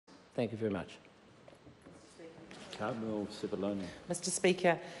Thank you very much. Carmel Sepuloni. Mr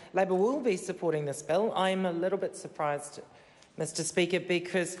Speaker, Labor will be supporting this bill. I'm a little bit surprised, Mr Speaker,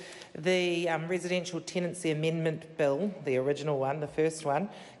 because the Residential Tenancy Amendment Bill, the original one, the first one,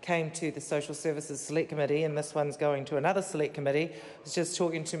 came to the Social Services Select Committee, and this one's going to another Select Committee. I was just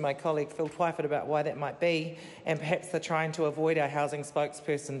talking to my colleague Phil Twyford about why that might be, and perhaps they're trying to avoid our housing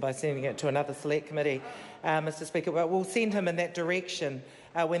spokesperson by sending it to another Select Committee, Mr Speaker. But we'll send him in that direction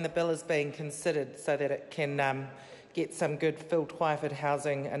when the bill is being considered, so that it can get some good Phil Twyford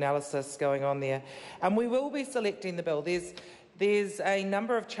housing analysis going on there. We will be selecting the bill. There's a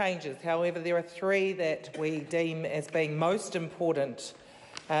number of changes. However, there are three that we deem as being most important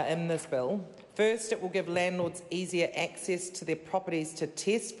in this bill. First, it will give landlords easier access to their properties to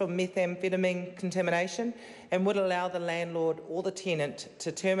test for methamphetamine contamination, and would allow the landlord or the tenant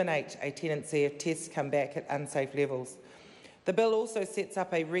to terminate a tenancy if tests come back at unsafe levels. The bill also sets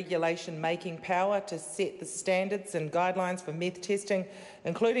up a regulation-making power to set the standards and guidelines for meth testing,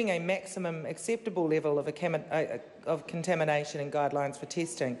 including a maximum acceptable level of contamination and guidelines for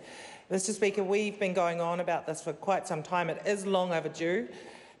testing. Mr Speaker, we've been going on about this for quite some time. It is long overdue.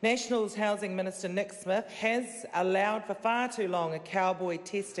 National's Housing Minister Nick Smith has allowed for far too long a cowboy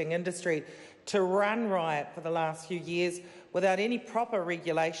testing industry to run riot for the last few years without any proper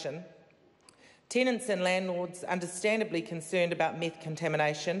regulation. Tenants and landlords, understandably concerned about meth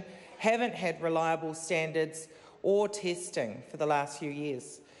contamination, haven't had reliable standards or testing for the last few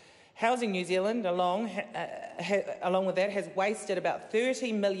years. Housing New Zealand, along with that, has wasted about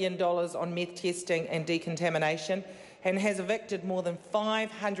 $30 million on meth testing and decontamination, and has evicted more than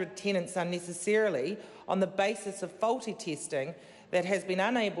 500 tenants unnecessarily on the basis of faulty testing that has been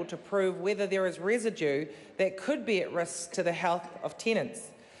unable to prove whether there is residue that could be at risk to the health of tenants.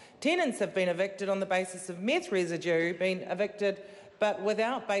 Tenants have been evicted on the basis of meth residue being evicted, but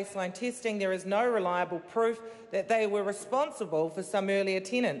without baseline testing, there is no reliable proof that they were responsible for some earlier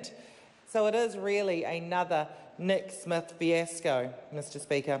tenant. So it is really another Nick Smith fiasco, Mr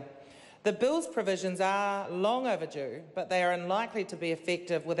Speaker. The bill's provisions are long overdue, but they are unlikely to be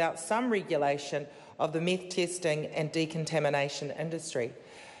effective without some regulation of the meth testing and decontamination industry.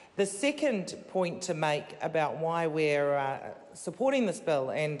 The second point to make about why we're supporting this bill,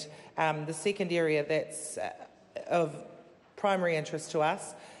 and the second area that's of primary interest to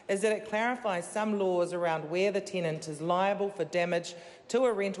us, is that it clarifies some laws around where the tenant is liable for damage to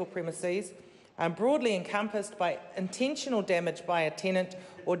a rental premises, broadly encompassed by intentional damage by a tenant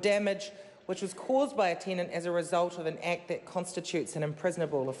or damage which was caused by a tenant as a result of an act that constitutes an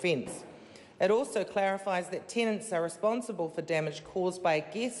imprisonable offence. It also clarifies that tenants are responsible for damage caused by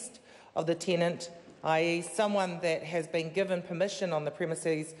a guest of the tenant, i.e. someone that has been given permission on the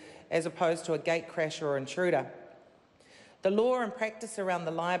premises, as opposed to a gatecrasher or intruder. The law and practice around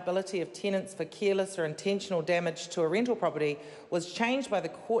the liability of tenants for careless or intentional damage to a rental property was changed by the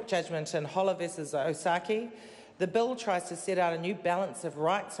court judgment in Holler v Osaki. The bill tries to set out a new balance of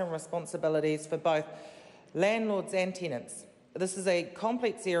rights and responsibilities for both landlords and tenants. This is a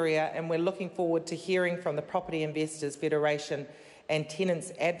complex area, and we're looking forward to hearing from the Property Investors Federation and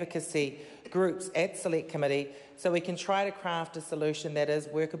tenants advocacy groups at Select Committee, so we can try to craft a solution that is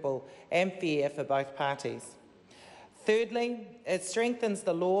workable and fair for both parties. Thirdly, it strengthens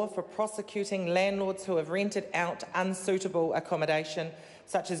the law for prosecuting landlords who have rented out unsuitable accommodation,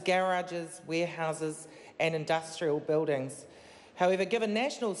 such as garages, warehouses and industrial buildings. However, given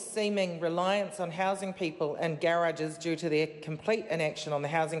National's seeming reliance on housing people in garages due to their complete inaction on the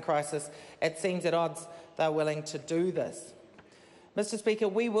housing crisis, it seems at odds they're willing to do this. Mr Speaker,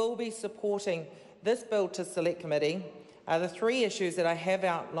 we will be supporting this bill to Select Committee. The three issues that I have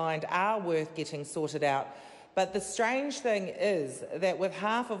outlined are worth getting sorted out, but the strange thing is that with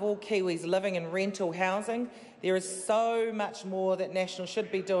half of all Kiwis living in rental housing, there is so much more that National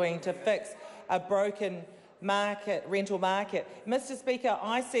should be doing to fix a broken rental market. Mr Speaker,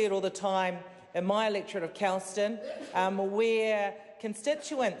 I see it all the time in my electorate of Kelston, where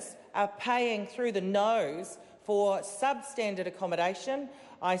constituents are paying through the nose for substandard accommodation.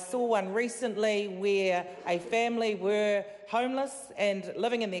 I saw one recently where a family were homeless and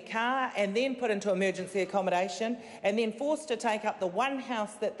living in their car, and then put into emergency accommodation, and then forced to take up the one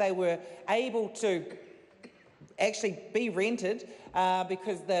house that they were able to actually be rented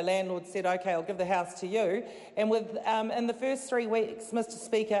because the landlord said, OK, I'll give the house to you. And in the first 3 weeks, Mr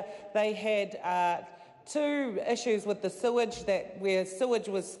Speaker, they had two issues with the sewage, where sewage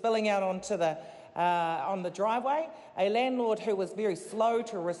was spilling out onto the on the driveway, a landlord who was very slow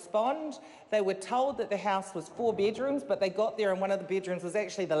to respond. They were told that the house was 4 bedrooms, but they got there and one of the bedrooms was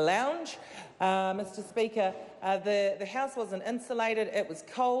actually the lounge. Mr Speaker, the house wasn't insulated, it was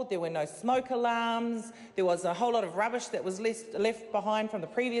cold, there were no smoke alarms, there was a whole lot of rubbish that was left behind from the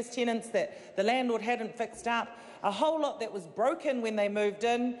previous tenants that the landlord hadn't fixed up, a whole lot that was broken when they moved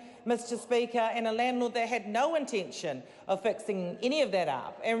in, Mr Speaker, and a landlord that had no intention of fixing any of that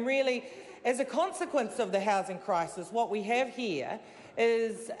up. And really, as a consequence of the housing crisis, what we have here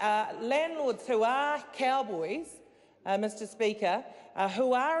is landlords who are cowboys, Mr Speaker,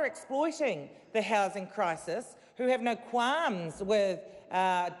 who are exploiting the housing crisis, who have no qualms with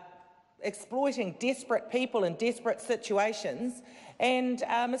exploiting desperate people in desperate situations. And,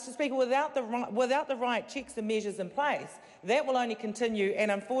 Mr Speaker, without the right checks and measures in place, that will only continue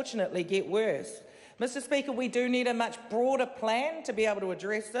and unfortunately get worse. Mr Speaker, we do need a much broader plan to be able to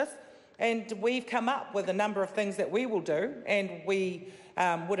address this, and we've come up with a number of things that we will do and we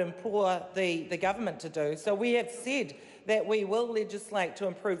would implore the government to do. So we have said that we will legislate to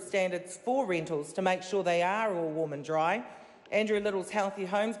improve standards for rentals to make sure they are all warm and dry. Andrew Little's Healthy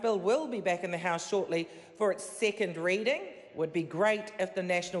Homes Bill will be back in the House shortly for its second reading. It would be great if the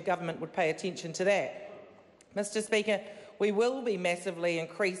national government would pay attention to that. Mr Speaker, we will be massively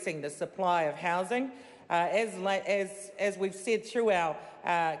increasing the supply of housing, as we've said through our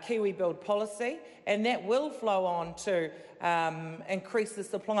Kiwi Build policy, and that will flow on to increase the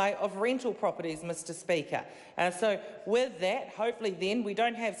supply of rental properties, Mr Speaker. So with that, hopefully then we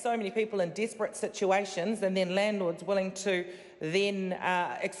don't have so many people in desperate situations and then landlords willing to then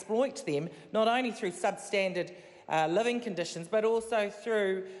exploit them, not only through substandard living conditions, but also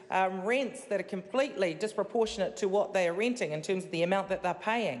through rents that are completely disproportionate to what they are renting in terms of the amount that they're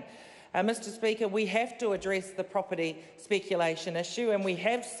paying. Mr Speaker, we have to address the property speculation issue, and we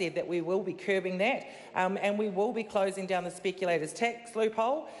have said that we will be curbing that, and we will be closing down the speculators' tax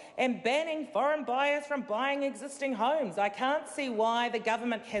loophole and banning foreign buyers from buying existing homes. I can't see why the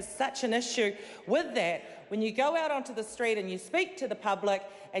government has such an issue with that when you go out onto the street and you speak to the public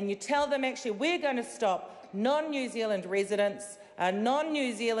and you tell them, actually, we're going to stop non-New Zealand residents,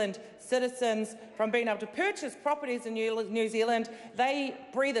 non-New Zealand citizens from being able to purchase properties in New Zealand. They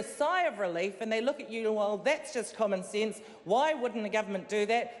breathe a sigh of relief and they look at you, well, that's just common sense. Why wouldn't the government do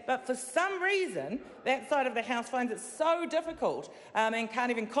that? But for some reason, that side of the House finds it so difficult and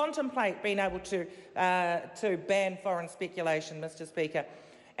can't even contemplate being able to ban foreign speculation, Mr Speaker.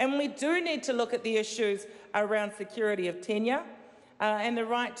 And we do need to look at the issues around security of tenure and the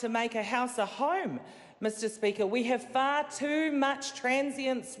right to make a house a home. Mr Speaker, we have far too much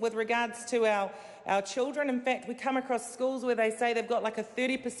transience with regards to our children. In fact, we come across schools where they say they've got like a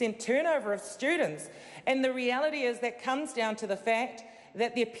 30% turnover of students. And the reality is that comes down to the fact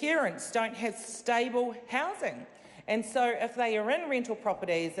that their parents don't have stable housing. And so if they are in rental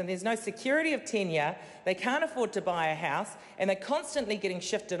properties and there's no security of tenure, they can't afford to buy a house and they're constantly getting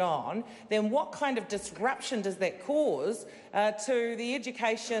shifted on, then what kind of disruption does that cause to the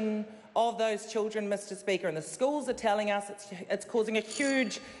education of those children, Mr Speaker? And the schools are telling us it's causing a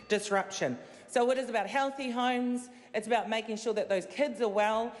huge disruption. So it is about healthy homes, it's about making sure that those kids are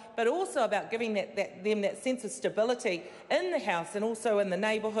well, but also about giving them that sense of stability in the house and also in the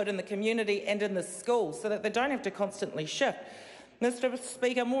neighbourhood, in the community and in the school, so that they don't have to constantly shift. Mr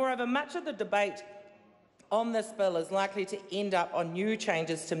Speaker, moreover, much of the debate on this bill is likely to end up on new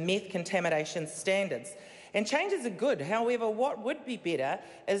changes to meth contamination standards. And changes are good. However, what would be better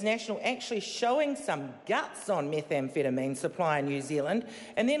is National actually showing some guts on methamphetamine supply in New Zealand,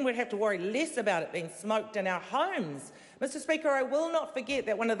 and then we'd have to worry less about it being smoked in our homes. Mr Speaker, I will not forget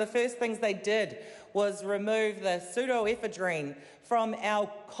that one of the first things they did was remove the pseudoephedrine from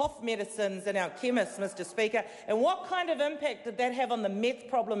our cough medicines and our chemists, Mr Speaker. And what kind of impact did that have on the meth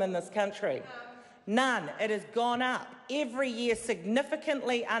problem in this country? None. It has gone up every year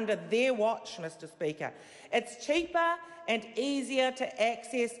significantly under their watch, Mr Speaker. It's cheaper and easier to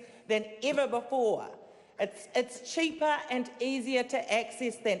access than ever before. It's cheaper and easier to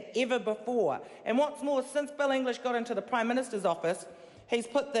access than ever before. And what's more, since Bill English got into the Prime Minister's office, he's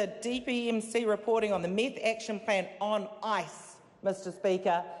put the DPMC reporting on the Meth Action Plan on ice, Mr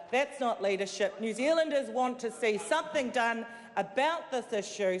Speaker. That's not leadership. New Zealanders want to see something done about this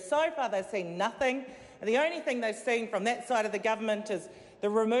issue. So far they've seen nothing. The only thing they've seen from that side of the government is the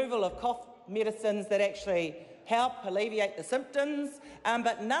removal of cough medicines that actually help alleviate the symptoms,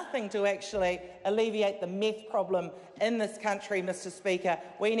 but nothing to actually alleviate the meth problem in this country, Mr Speaker.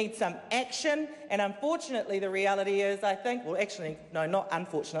 We need some action, and unfortunately the reality is, I think, well actually, no, not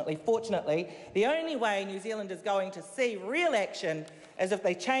unfortunately, fortunately, the only way New Zealand is going to see real action as if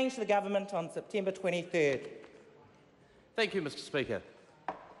they changed the government on September 23rd. Thank you, Mr Speaker.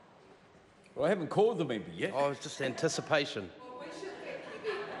 Well, I haven't called the member yet. Oh, it's just anticipation.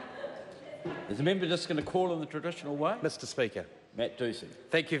 Is the member just going to call in the traditional way? Mr Speaker. Matt Ducey.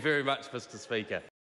 Thank you very much, Mr Speaker.